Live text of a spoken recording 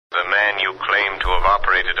man you claim to have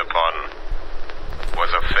operated upon was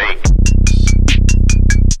a fake.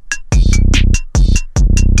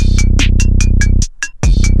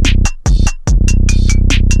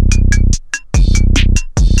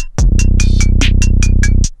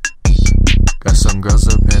 Got some girls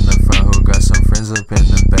up in the front who got some friends up in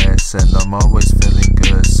the back. Said I'm always feeling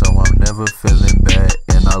good, so I'm never feeling bad.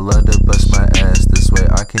 And I love to bust my ass, this way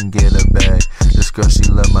I can get a bag. This girl, she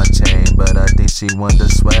love my chain, but I think she want the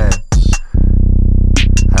swag.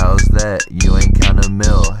 How's that? You ain't count a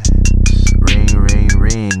mil. Ring, ring,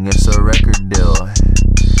 ring, it's a record deal.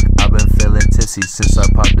 I've been feeling tipsy since I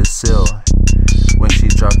popped the seal. When she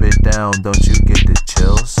drop it down, don't you get the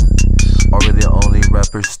chills? Are we the only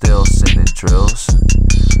rappers still sending drills?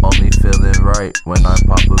 Only feeling right when I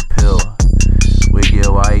pop a pill. We give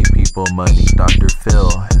white people money, Dr. Phil.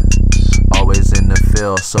 Always in the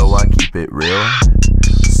field, so I keep it real.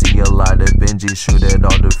 See a lot of Benji, shoot at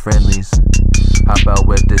all the friendlies. Hop out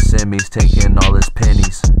with the semis, taking all his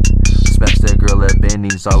pennies. Smash that girl at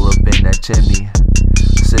Benny's, all up in that chimney.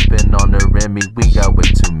 Sipping on the Remy, we got way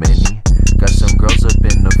too many. Got some girls up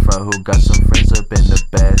in the front who got some friends up in the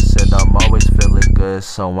back. Said I'm always feeling good,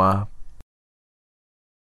 so I'm